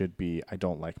really should be "I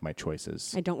don't like my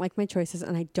choices." I don't like my choices,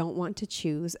 and I don't want to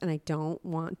choose, and I don't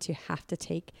want to have to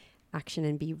take action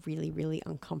and be really, really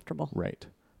uncomfortable. Right.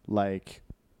 Like,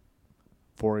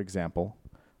 for example,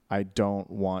 I don't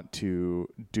want to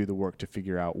do the work to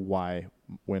figure out why,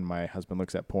 when my husband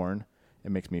looks at porn,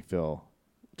 it makes me feel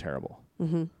terrible.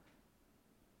 Mm-hmm.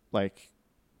 Like,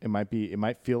 it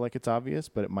might feel like it's obvious,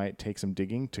 but it might take some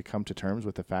digging to come to terms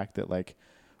with the fact that, like,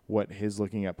 what his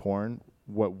looking at porn,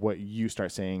 what you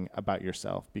start saying about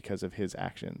yourself because of his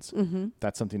actions,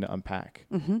 that's something to unpack.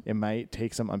 It might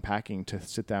take some unpacking to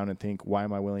sit down and think, why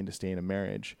am I willing to stay in a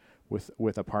marriage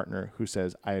with a partner who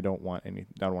says, I don't want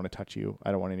to touch you,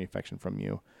 I don't want any affection from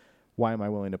you? Why am I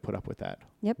willing to put up with that?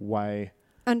 Yep. Why?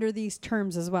 Under these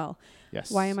terms as well. Yes.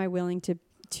 Why am I willing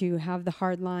to have the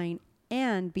hard line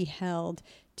and be held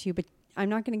to, but I'm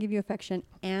not going to give you affection,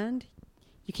 and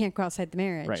you can't go outside the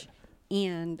marriage. Right.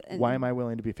 And why am I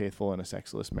willing to be faithful in a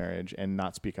sexless marriage and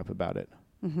not speak up about it?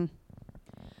 Mm-hmm.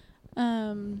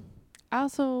 I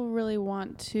also really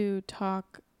want to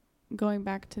talk, going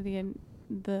back to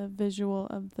the visual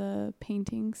of the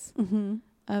paintings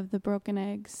of the broken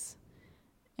eggs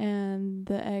and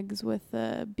the eggs with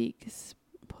the beaks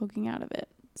poking out of it.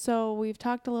 So we've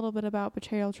talked a little bit about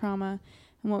betrayal trauma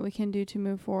and what we can do to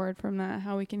move forward from that,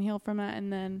 how we can heal from that,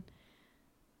 and then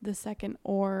the second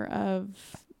or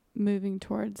of moving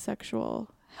towards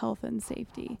sexual health and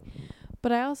safety.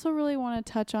 But I also really want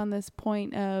to touch on this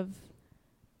point of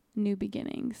new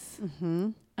beginnings,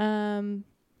 and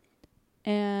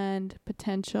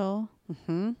potential,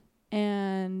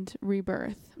 and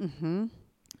rebirth,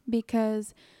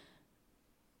 because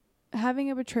having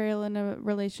a betrayal in a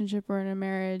relationship or in a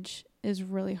marriage is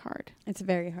really hard. It's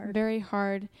very hard. Very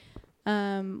hard.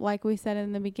 Like we said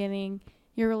in the beginning,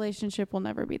 your relationship will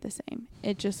never be the same.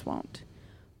 It just won't.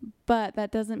 But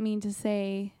that doesn't mean to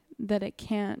say that it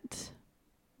can't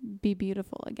be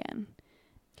beautiful again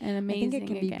and amazing again. I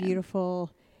think it can be beautiful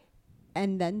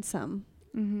and then some.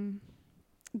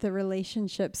 The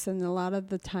relationships, and a lot of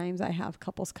the times I have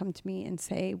couples come to me and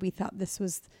say, we thought this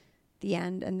was the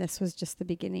end and this was just the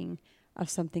beginning of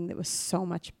something that was so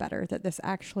much better, that this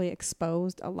actually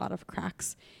exposed a lot of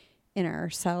cracks in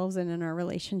ourselves and in our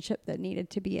relationship that needed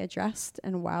to be addressed.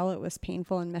 And while it was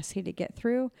painful and messy to get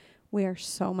through, we are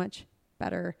so much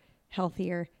better,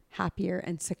 healthier, happier,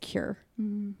 and secure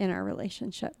in our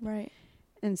relationship. Right.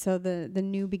 And so the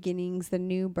new beginnings, the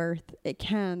new birth,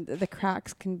 the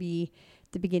cracks can be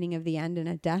the beginning of the end and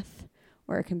a death,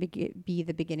 or it can be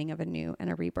the beginning of a new and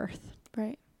a rebirth.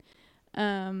 Right.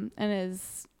 And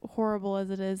as horrible as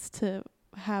it is to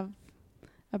have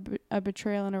a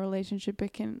betrayal in a relationship,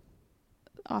 it can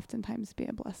oftentimes be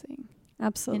a blessing.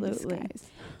 Absolutely. In disguise.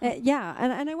 Yeah.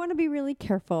 And I want to be really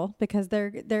careful, because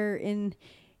they're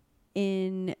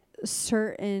in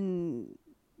certain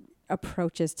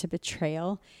approaches to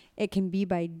betrayal, it can be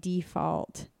by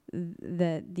default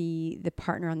that the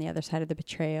partner on the other side of the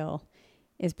betrayal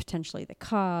is potentially the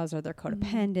cause, or they're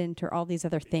codependent, or all these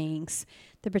other things,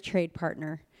 the betrayed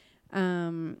partner.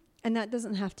 And that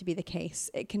doesn't have to be the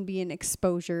case. It can be an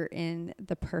exposure in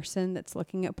the person that's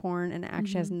looking at porn, and it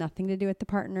actually has nothing to do with the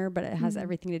partner, but it has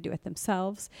everything to do with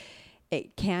themselves.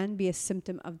 It can be a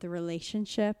symptom of the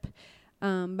relationship.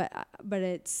 But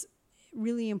it's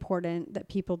really important that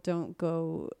people don't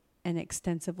go and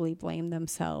extensively blame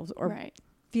themselves, or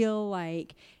feel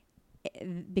like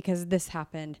because this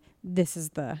happened, this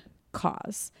is the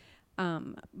cause.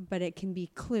 But it can be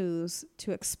clues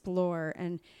to explore,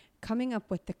 and coming up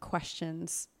with the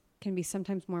questions can be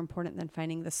sometimes more important than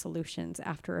finding the solutions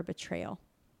after a betrayal,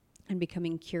 and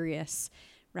becoming curious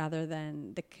rather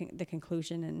than the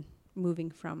conclusion, and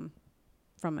moving from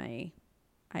a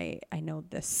I know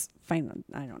this. Fine.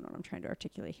 I don't know what I'm trying to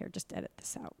articulate here. Just edit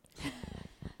this out.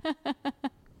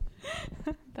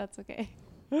 That's okay.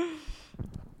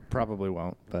 Probably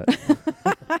won't, but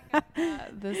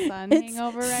The sun It's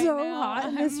hangover right so now. hot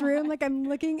in this room. Like I'm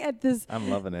looking at this I'm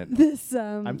loving it. this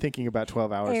I'm thinking about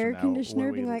 12 hours air from now. conditioner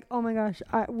when being we- like, oh my gosh,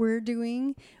 we're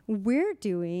doing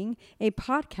a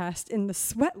podcast in the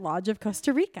sweat lodge of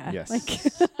Costa Rica. yes, Like,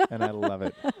 and I love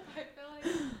it. I feel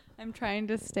like I'm trying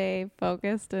to stay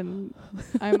focused, and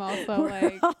I'm also We're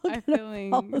like all I'm gonna feeling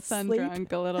fall sun asleep.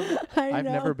 drunk a little bit. I've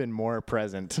never been more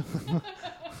present.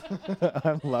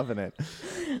 I'm loving it.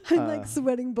 I'm like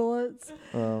sweating bullets.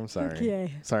 Oh, I'm sorry.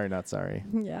 Okay. Sorry, not sorry.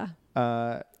 Yeah.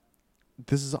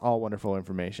 This is all wonderful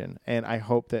information, and I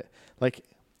hope that, like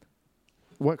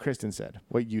what Kristen said,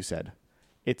 what you said,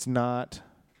 there's not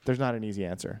an easy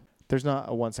answer. There's not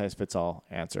a one size fits all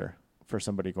answer for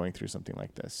somebody going through something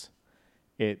like this.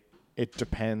 It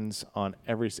depends on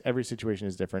every situation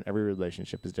is different. Every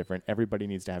relationship is different. Everybody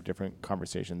needs to have different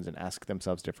conversations and ask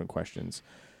themselves different questions.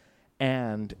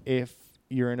 And if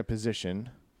you're in a position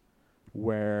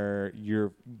where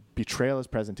your betrayal is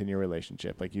present in your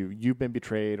relationship, like you've been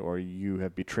betrayed or you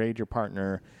have betrayed your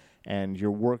partner and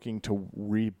you're working to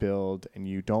rebuild and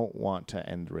you don't want to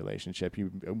end the relationship,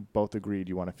 you both agreed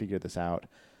you want to figure this out,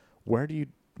 where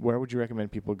would you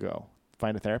recommend people go?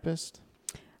 Find a therapist?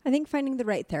 I think finding the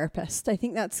right therapist. I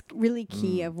think that's really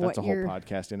key of what that's a you're. whole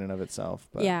podcast in and of itself.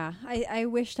 But Yeah, I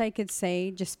wished I could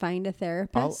say just find a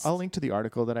therapist. I'll link to the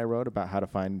article that I wrote about how to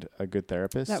find a good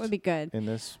therapist. That would be good. in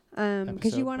this. Because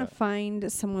episode, you want to but-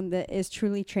 find someone that is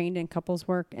truly trained in couples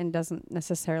work and doesn't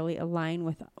necessarily align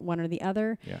with one or the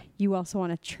other. Yeah. You also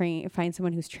want to find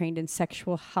someone who's trained in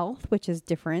sexual health, which is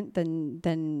different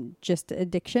than just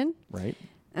addiction. Right.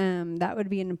 That would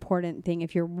be an important thing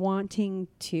if you're wanting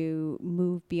to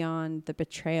move beyond the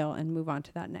betrayal and move on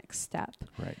to that next step.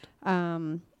 Right.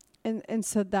 And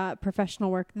so that professional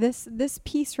work, this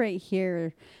piece right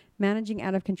here, managing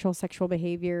out of control sexual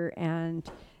behavior and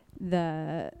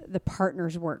the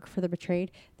partner's work for the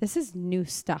betrayed, this is new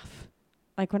stuff.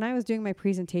 Like when I was doing my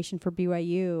presentation for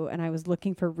BYU and I was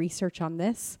looking for research on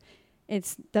this,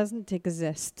 it doesn't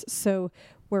exist. So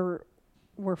we're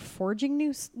forging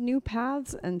new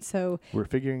paths, and so We're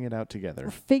figuring it out together.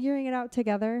 we're figuring it out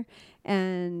together.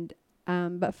 And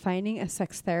but finding a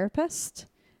sex therapist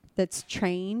that's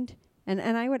trained, and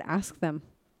I would ask them.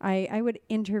 I would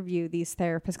interview these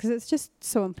therapists because it's just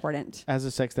so important. As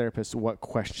a sex therapist, what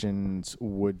questions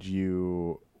would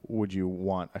you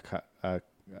want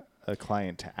a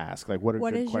client to ask? Like, what are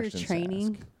What good is your questions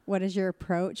training? to ask? What is your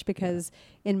approach? Because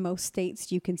in most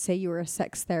states, you can say you were a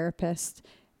sex therapist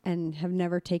and have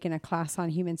never taken a class on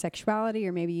human sexuality,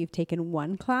 or maybe you've taken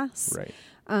one class. Right.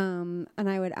 And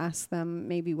I would ask them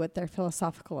maybe what their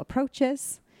philosophical approach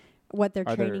is, what their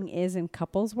training is in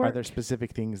couples work. Are there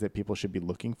specific things that people should be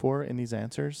looking for in these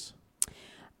answers?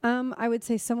 I would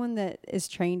say someone that is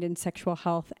trained in sexual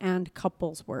health and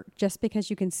couples work. Just because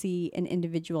you can see an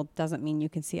individual doesn't mean you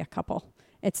can see a couple.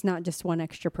 It's not just one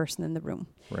extra person in the room.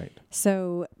 Right.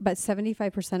 So, but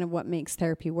 75% of what makes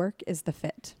therapy work is the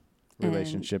fit.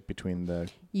 Relationship between the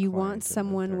You client want and the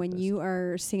someone when therapist. you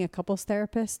are seeing a couples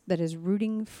therapist that is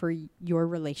rooting for your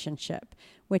relationship,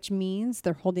 which means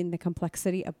they're holding the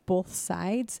complexity of both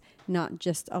sides, not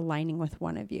just aligning with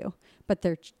one of you, but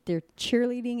they're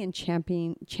cheerleading and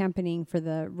championing for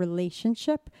the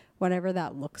relationship, whatever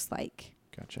that looks like.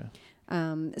 Gotcha.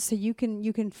 So you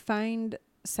can find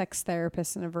sex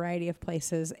therapists in a variety of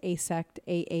places. AASECT,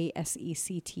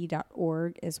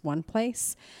 AASECT.org is one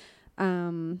place.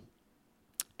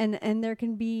 And there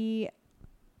can be,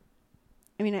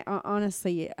 I mean,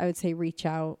 honestly, I would say reach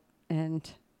out and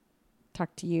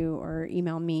talk to you or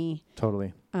email me.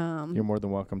 Totally. You're more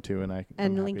than welcome to, and I'm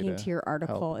And happy linking to your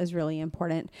article help. is really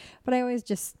important. But I always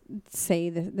just say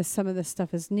that some of this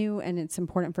stuff is new, and it's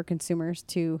important for consumers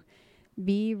to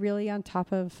be really on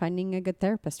top of finding a good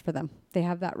therapist for them. They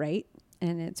have that right,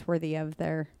 and it's worthy of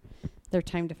their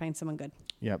time to find someone good.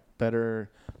 Yep. Better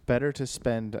to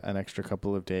spend an extra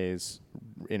couple of days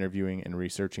interviewing and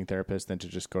researching therapists than to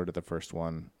just go to the first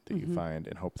one that you find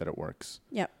and hope that it works.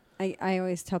 Yep. I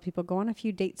always tell people go on a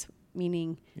few dates,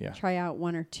 meaning Yeah. try out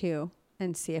one or two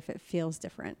and see if it feels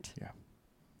different. Yeah.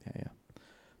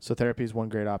 So therapy is one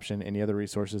great option. Any other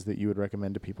resources that you would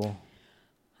recommend to people?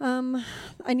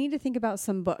 I need to think about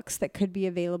some books that could be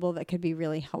available that could be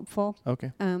really helpful.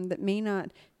 Okay. That may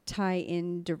not tie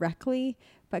in directly,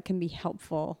 but can be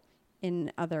helpful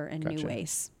in other and new Gotcha.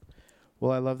 ways.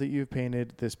 Well, I love that you've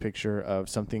painted this picture of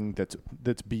something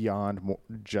that's beyond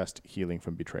just healing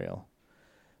from betrayal.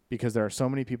 because there are so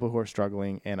many people who are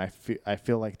struggling, and I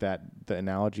feel like that the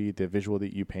analogy, the visual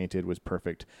that you painted was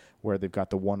perfect, where they've got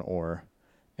the one oar,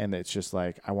 and it's just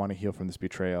like, I want to heal from this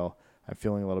betrayal. I'm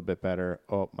feeling a little bit better.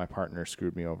 Oh, my partner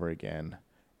screwed me over again,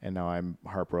 and now I'm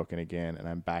heartbroken again, and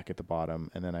I'm back at the bottom,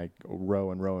 and then I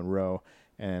row and row and row,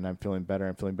 and I'm feeling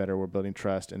better. We're building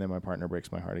trust, and then my partner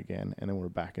breaks my heart again, and then we're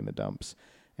back in the dumps.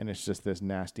 And it's just this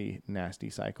nasty, nasty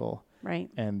cycle. Right.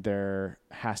 And there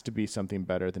has to be something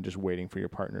better than just waiting for your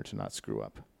partner to not screw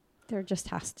up. There just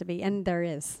has to be. And there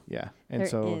is. Yeah. And there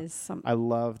so is some. I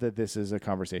love that this is a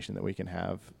conversation that we can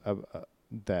have,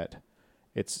 that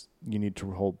you need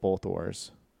to hold both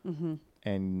oars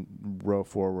and row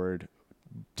forward,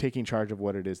 taking charge of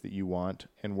what it is that you want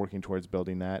and working towards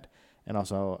building that, and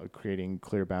also creating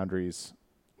clear boundaries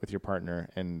with your partner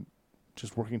and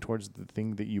just working towards the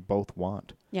thing that you both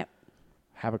want. Yep.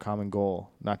 Have a common goal,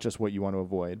 not just what you want to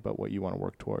avoid, but what you want to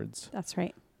work towards. That's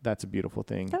right. That's a beautiful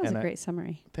thing. That was a great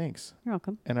summary. Thanks. You're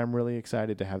welcome. And I'm really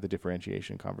excited to have the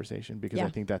differentiation conversation, because I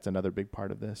think that's another big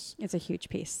part of this. It's a huge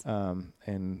piece.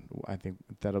 And I think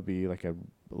that'll be like a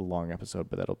long episode,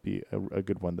 but that'll be a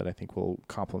good one that I think will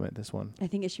complement this one. I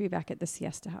think it should be back at the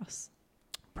Siesta House.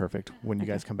 Perfect. When you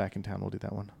guys come back in town, we'll do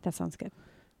that one. That sounds good.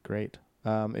 Great.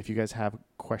 If you guys have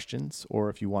questions, or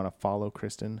if you want to follow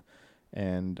Kristen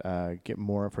and get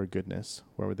more of her goodness,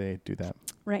 where would they do that?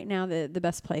 Right now, the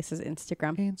best place is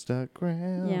Instagram.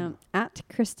 Yeah. At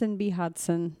Kristen B.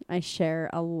 Hodson, I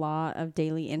share a lot of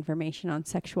daily information on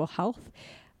sexual health.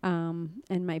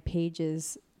 And my page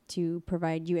is to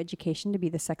provide you education to be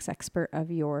the sex expert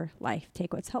of your life.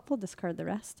 Take what's helpful, discard the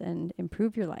rest, and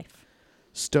improve your life.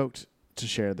 Stoked to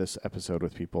share this episode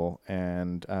with people,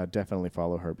 and definitely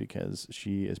follow her, because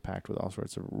she is packed with all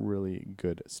sorts of really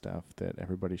good stuff that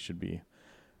everybody should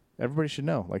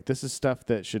know. Like, this is stuff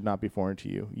that should not be foreign to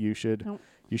you. You should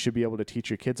be able to teach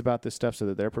your kids about this stuff so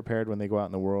that they're prepared when they go out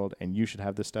in the world, and you should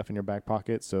have this stuff in your back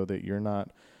pocket so that you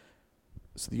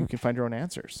can find your own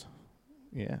answers.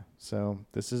 Yeah. So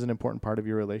this is an important part of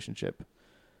your relationship.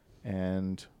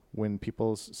 And when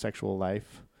people's sexual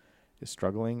life is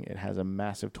struggling, it has a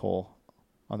massive toll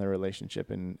on their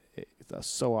relationship, and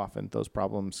so often those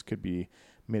problems could be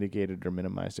mitigated or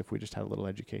minimized if we just had a little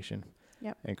education.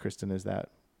 Yep. And Kristen is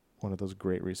one of those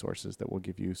great resources that will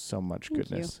give you so much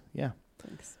goodness. Yeah.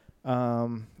 Thanks.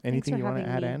 Anything you want to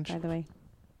add, Ange? By the way.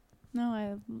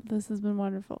 No, this has been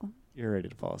wonderful. You're ready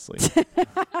to fall asleep.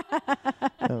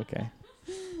 Okay.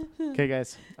 Okay,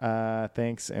 guys.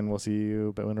 Thanks, and we'll see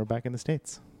you when we're back in the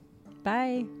States.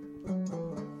 Bye.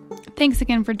 Thanks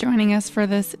again for joining us for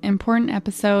this important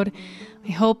episode.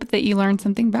 I hope that you learned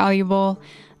something valuable.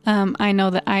 I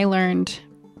know that I learned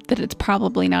that it's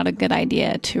probably not a good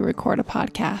idea to record a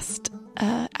podcast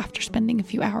after spending a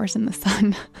few hours in the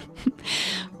sun.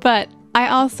 But I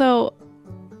also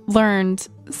learned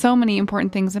so many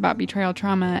important things about betrayal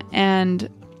trauma. And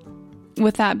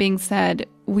with that being said,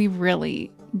 we really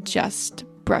just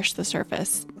brushed the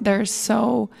surface. There's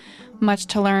so much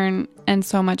to learn and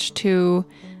so much to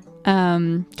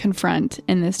confront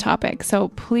in this topic. So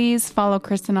please follow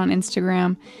Kristen on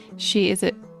Instagram. She is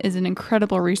an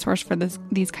incredible resource for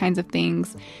these kinds of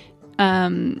things.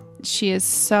 She is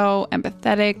so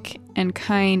empathetic and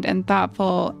kind and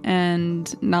thoughtful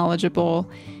and knowledgeable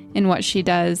in what she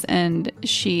does, and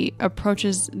she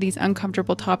approaches these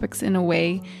uncomfortable topics in a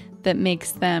way that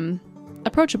makes them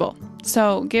approachable.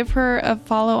 So give her a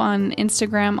follow on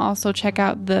Instagram. Also check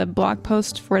out the blog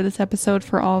post for this episode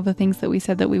for all the things that we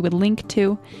said that we would link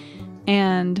to.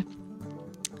 And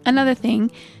another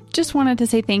thing, just wanted to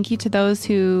say thank you to those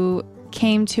who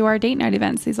came to our date night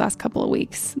events these last couple of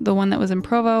weeks. The one that was in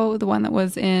Provo, the one that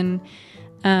was in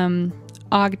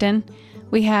Ogden.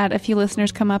 We had a few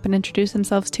listeners come up and introduce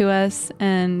themselves to us,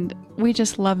 and we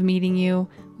just love meeting you.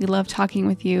 We love talking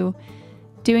with you.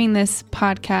 Doing this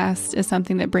podcast is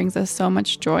something that brings us so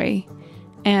much joy,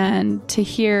 and to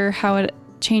hear how it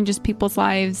changes people's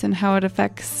lives and how it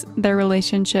affects their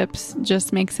relationships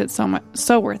just makes it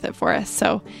so worth it for us.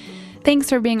 So thanks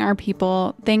for being our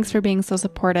people. Thanks for being so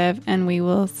supportive, and we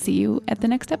will see you at the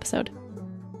next episode.